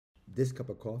This cup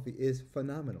of coffee is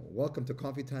phenomenal. Welcome to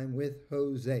Coffee Time with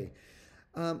Jose.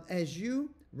 As you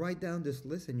write down this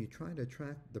list and you try to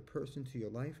attract the person to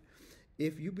your life,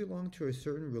 if you belong to a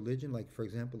certain religion, like for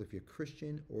example, if you're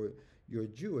Christian or you're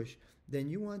Jewish,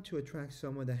 then you want to attract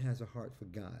someone that has a heart for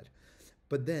God.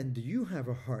 But then, do you have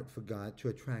a heart for God to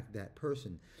attract that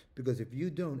person? Because if you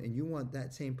don't and you want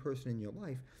that same person in your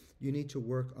life, you need to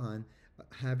work on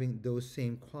having those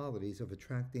same qualities of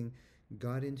attracting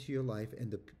God into your life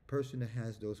and the person that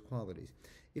has those qualities.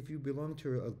 If you belong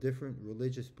to a different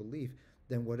religious belief,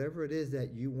 then whatever it is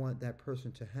that you want that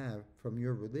person to have from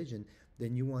your religion,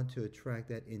 then you want to attract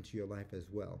that into your life as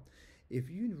well. If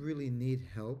you really need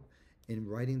help in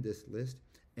writing this list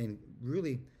and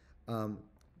really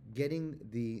getting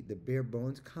the bare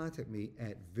bones, contact me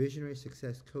at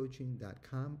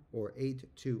visionarysuccesscoaching.com or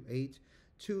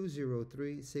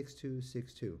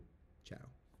 828-203-6262. Ciao.